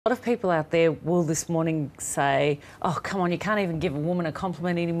A lot of people out there will this morning say, oh, come on, you can't even give a woman a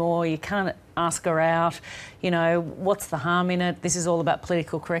compliment anymore, you can't ask her out, you know, what's the harm in it? This is all about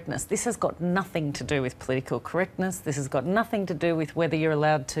political correctness. This has got nothing to do with political correctness. This has got nothing to do with whether you're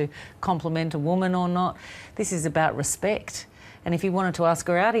allowed to compliment a woman or not. This is about respect. And if he wanted to ask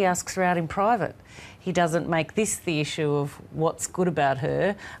her out, he asks her out in private. He doesn't make this the issue of what's good about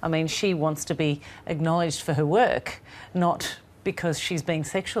her. I mean, she wants to be acknowledged for her work, not because she's being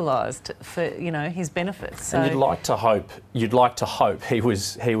sexualised for, you know, his benefits. So, and you'd like to hope he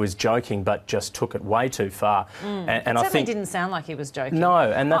was joking, but just took it way too far. And I think didn't sound like he was joking. No,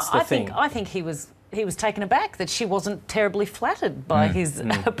 and that's the thing. I think he was taken aback that she wasn't terribly flattered by his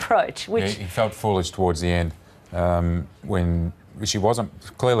approach. Which he felt foolish towards the end when she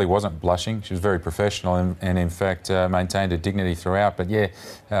clearly wasn't blushing. She was very professional and in fact maintained her dignity throughout. But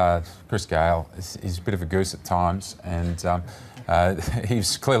yeah, Chris Gayle is a bit of a goose at times, and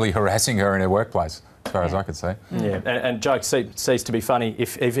he's clearly harassing her in her workplace, as far as I could see. Yeah, and jokes cease to be funny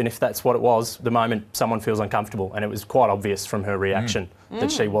even if that's what it was, the moment someone feels uncomfortable. And it was quite obvious from her reaction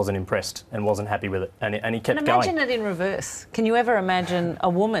that she wasn't impressed and wasn't happy with it. And he kept going. Imagine it in reverse. Can you ever imagine a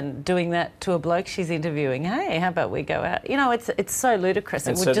woman doing that to a bloke she's interviewing? Hey, how about we go out? You know, it's so ludicrous.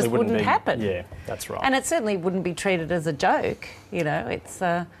 It just wouldn't happen. Yeah, that's right. And it certainly wouldn't be treated as a joke. You know, it's...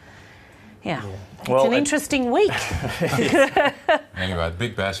 Yeah. Well, it's an interesting week. Anyway,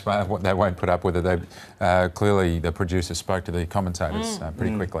 Big Bash, they won't put up with it. Clearly, the producer spoke to the commentators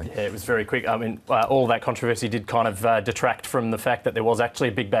pretty quickly. Yeah, it was very quick. I mean, all that controversy did kind of detract from the fact that there was actually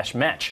a Big Bash match.